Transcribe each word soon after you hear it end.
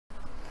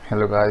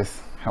Hello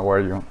guys, how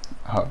are you?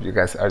 Hope you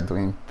guys are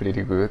doing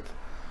pretty good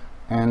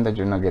and that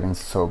you're not getting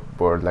so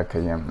bored like I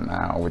am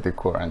now with the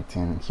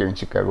quarantine. Here in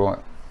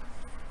Chicago,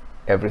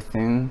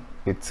 everything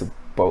it's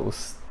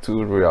supposed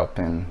to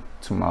reopen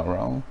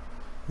tomorrow,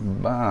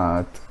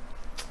 but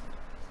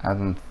I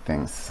don't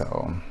think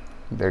so.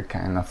 They're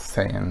kind of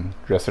saying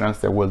restaurants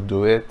that will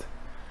do it,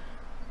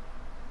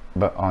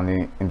 but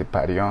only in the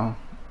patio.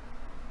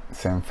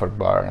 Same for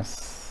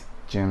bars.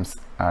 Gyms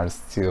are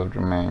still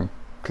remain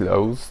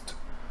closed.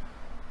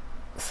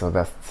 So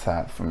that's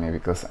sad for me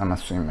because I'm a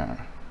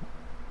swimmer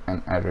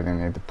and I really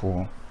need the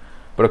pool.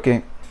 But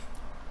okay,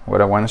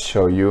 what I want to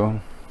show you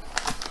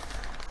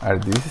are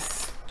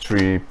these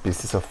 3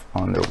 pieces of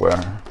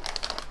underwear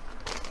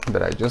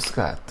that I just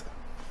got.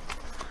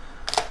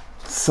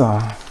 So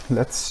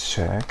let's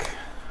check.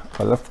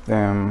 All of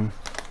them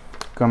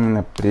come in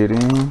a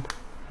pretty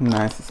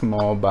nice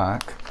small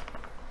bag.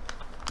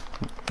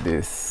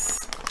 This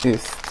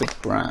is the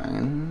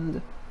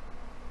brand.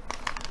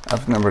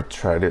 I've never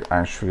tried it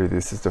actually.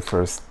 This is the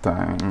first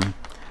time.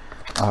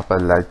 I hope I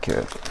like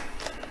it.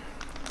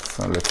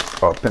 So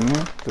let's open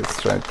it.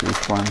 Let's try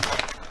this one.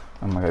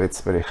 Oh my god,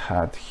 it's very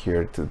hot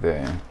here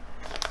today.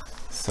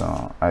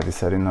 So I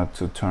decided not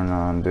to turn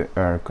on the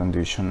air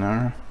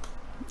conditioner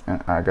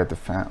and I got the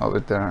fan over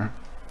there,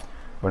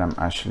 but I'm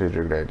actually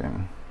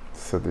regretting.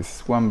 So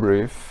this is one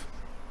brief.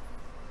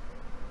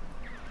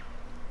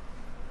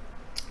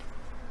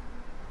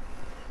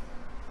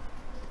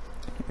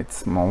 It's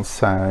small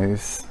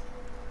size.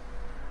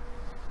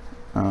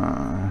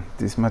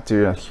 This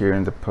material here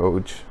in the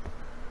pouch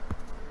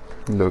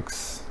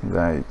looks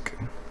like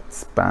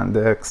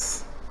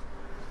spandex.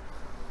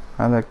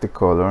 I like the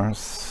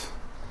colors.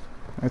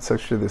 It's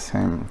actually the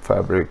same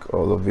fabric,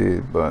 all of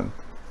it, but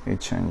it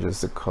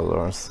changes the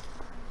colors.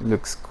 It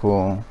looks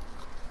cool.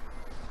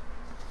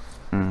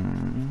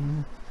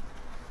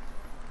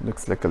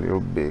 Looks like a little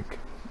big.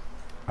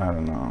 I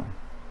don't know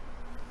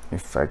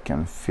if I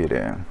can fit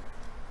it.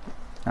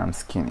 I'm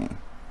skinny.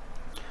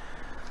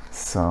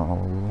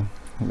 So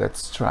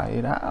let's try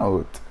it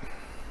out.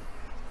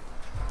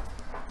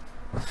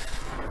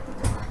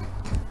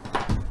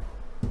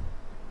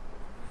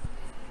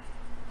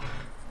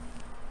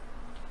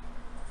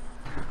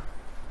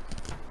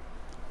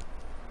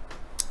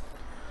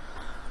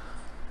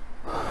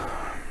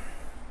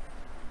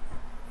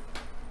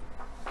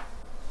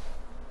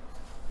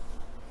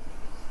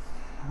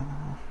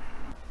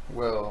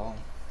 Well,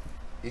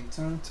 it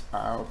turned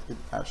out it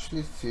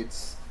actually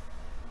fits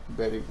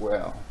very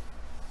well.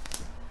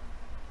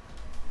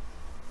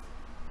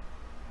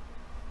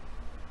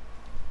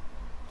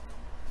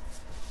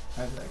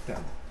 I like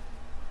them.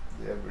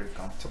 They are very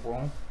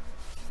comfortable.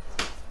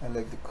 I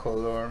like the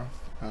color.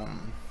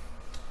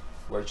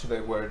 Where should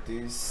I wear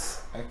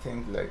this? I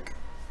think like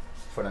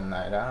for a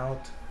night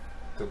out,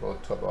 to go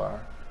to a bar,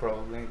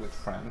 probably with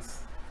friends.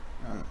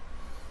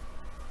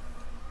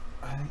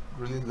 I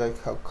really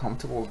like how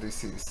comfortable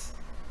this is.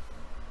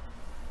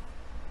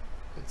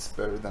 It's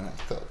better than I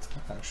thought,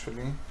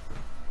 actually.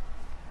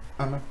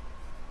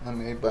 I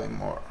may buy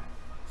more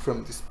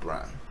from this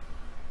brand.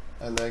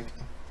 I like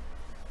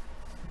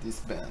this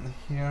band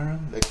here,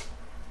 like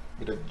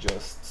it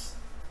adjusts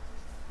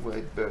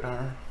way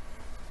better.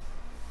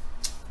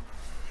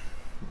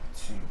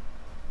 Let's see.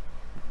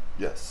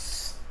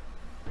 Yes,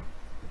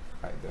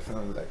 I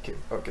definitely like it.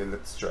 Okay,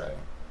 let's try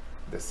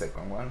the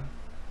second one.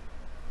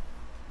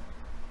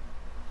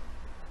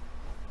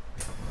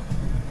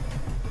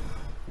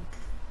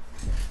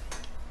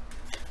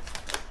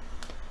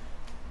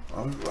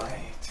 All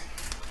right.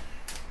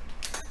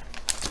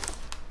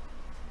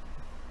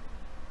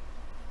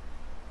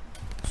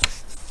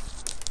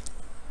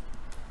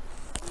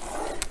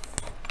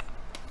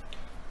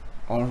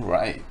 All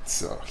right,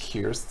 so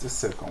here's the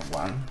second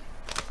one.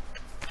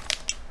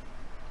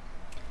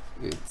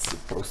 It's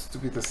supposed to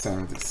be the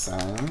same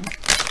design,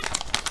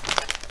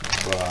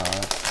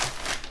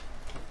 but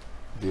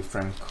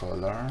different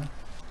color.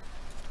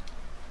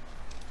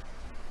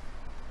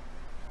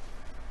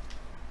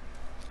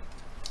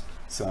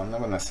 So I'm not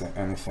gonna say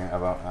anything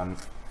about I'm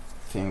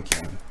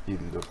thinking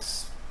it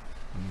looks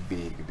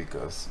big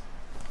because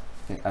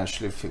it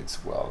actually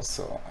fits well.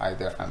 So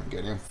either I'm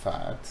getting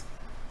fat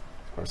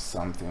or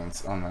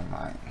something's on my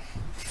mind.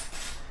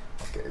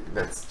 Okay,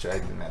 let's try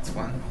the next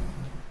one.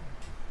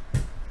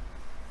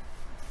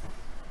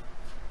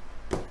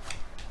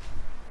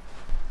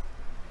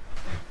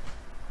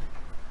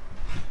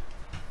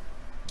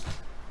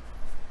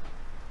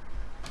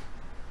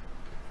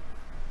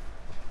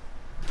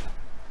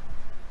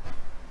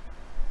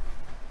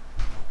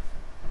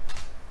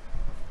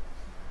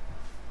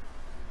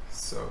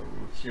 So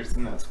here's the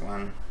next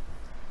one.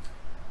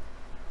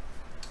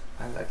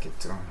 I like it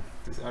too.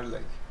 These are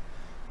like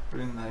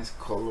pretty nice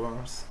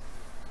colors.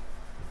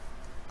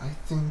 I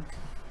think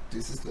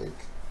this is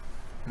like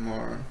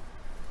more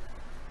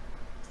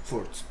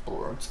for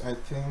sports. I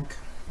think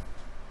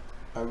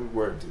I would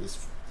wear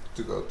this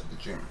to go to the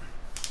gym.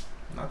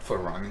 Not for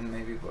running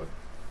maybe, but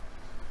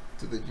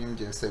to the gym,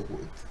 yes I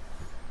would.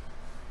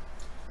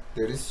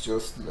 There is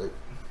just like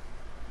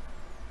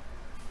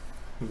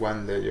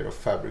one layer of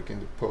fabric in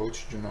the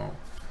pouch, you know.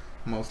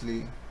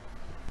 Mostly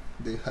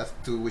they have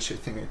two, which I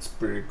think it's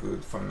pretty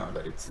good for now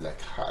that it's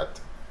like hot,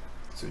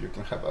 so you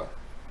can have a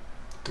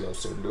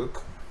closer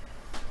look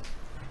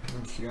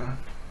in here.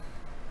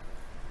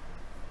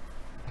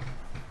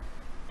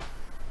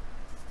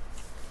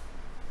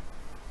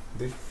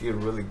 They feel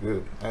really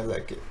good. I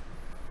like it.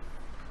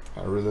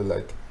 I really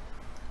like it.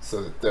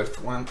 So the third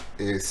one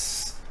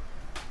is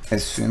a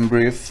swim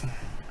brief,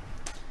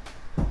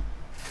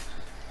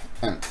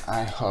 and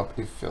I hope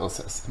it feels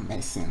as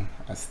amazing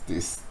as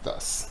this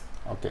does.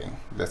 Okay,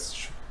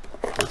 let's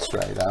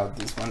try it out.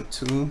 This one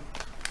too.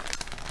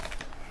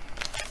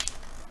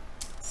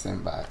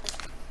 Same bag.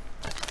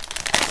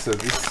 So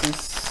this is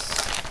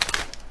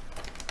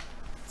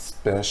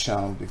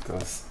special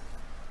because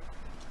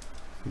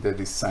the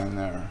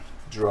designer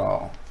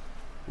draw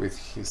with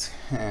his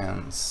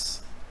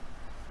hands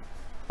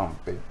on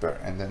paper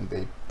and then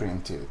they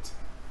print it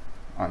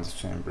on the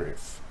swim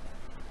brief.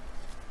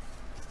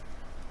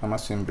 I'm a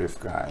swim brief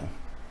guy,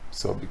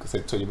 so because I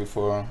told you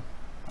before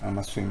I'm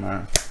a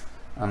swimmer,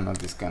 I'm not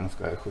this kind of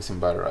guy who's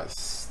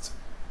embarrassed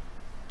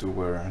to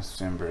wear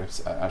swim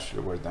briefs. I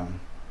actually wear them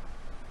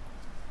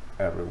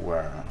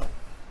everywhere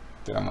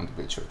that I'm on the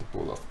beach or the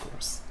pool, of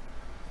course.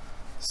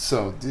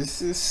 So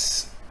this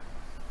is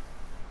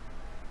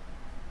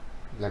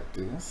like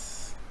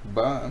this,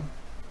 but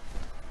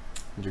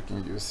you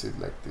can use it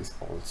like this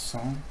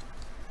also.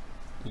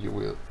 You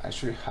will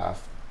actually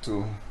have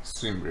two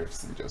swim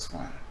briefs in just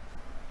one.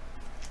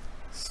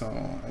 So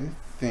I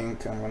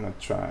think I'm gonna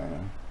try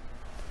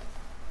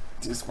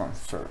this one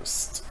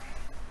first.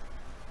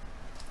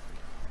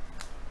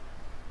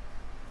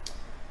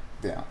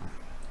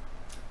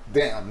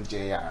 Damn,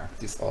 JR,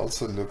 this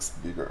also looks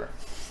bigger.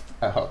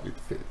 I hope it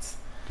fits.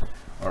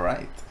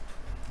 Alright,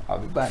 I'll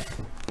be back.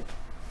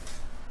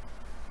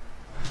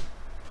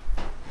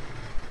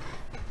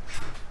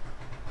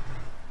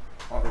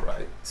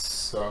 Alright,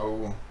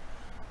 so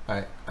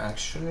I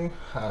actually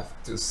have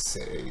to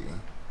say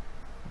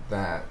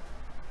that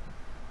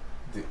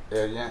the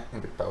area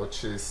in the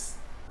pouch is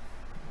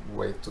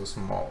way too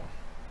small.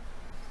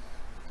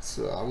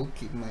 So I will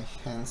keep my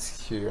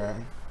hands here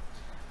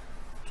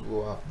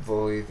to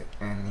avoid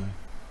any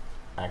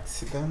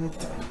accident.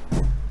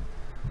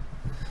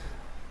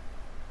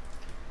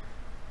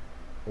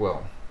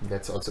 Well,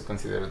 let's also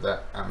consider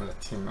that I'm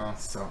Latino,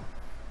 so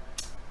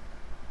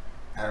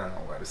I don't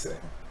know what to say,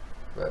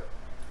 but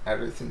I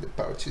really think the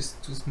pouch is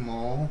too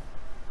small.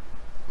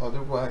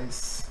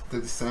 Otherwise, the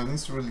design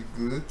is really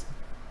good.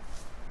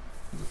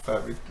 The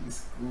fabric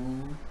is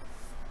good.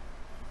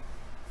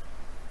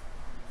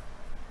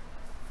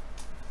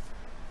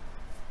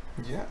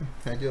 Yeah,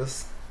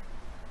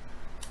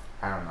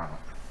 I don't know.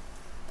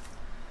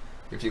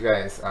 If you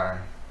guys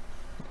are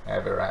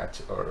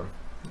average or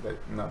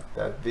like not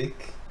that big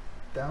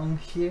down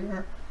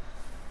here,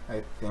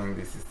 I think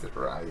this is the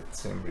right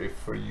swim brief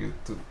for you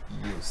to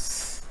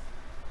use.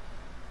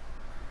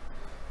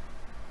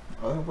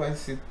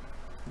 Otherwise it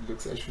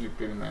looks actually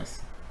pretty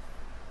nice,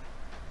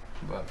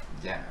 but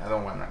yeah, I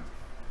don't wanna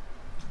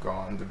go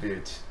on the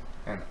beach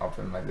and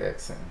open my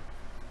legs and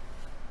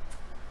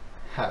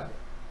have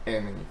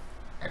any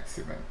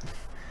accident.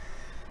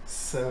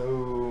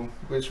 So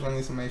which one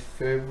is my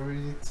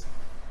favorite?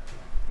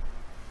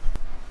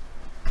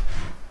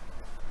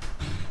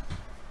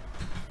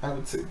 I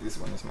would say this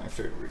one is my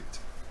favorite.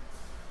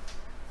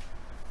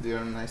 They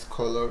are nice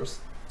colors,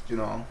 you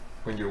know,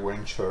 when you're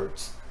wearing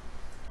shorts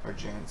or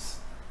jeans,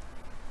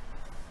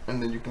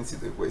 and then you can see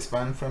the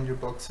waistband from your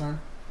boxer.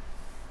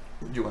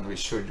 You want to be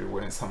sure you're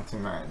wearing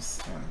something nice,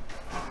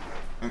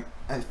 and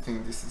I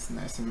think this is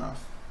nice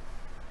enough.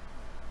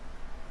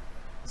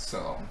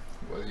 So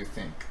what do you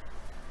think?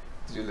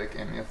 Do you like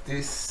any of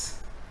this?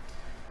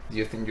 Do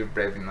you think you're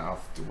brave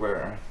enough to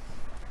wear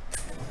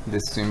the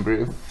swim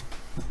brief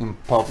in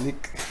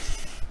public?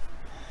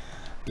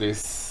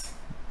 Please,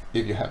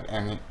 if you have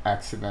any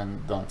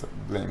accident,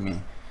 don't blame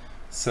me.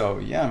 So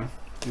yeah,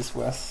 this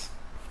was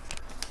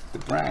the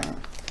brand.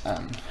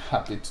 I'm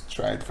happy to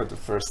try it for the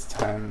first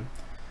time.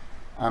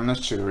 I'm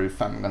not sure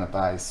if I'm gonna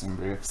buy swim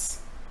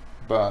briefs,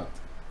 but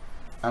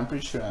I'm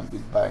pretty sure I'll be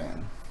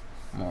buying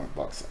more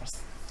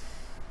boxers.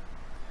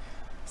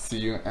 See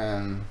you,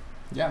 and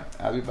yeah,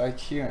 I'll be back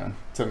here.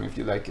 Tell me if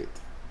you like it.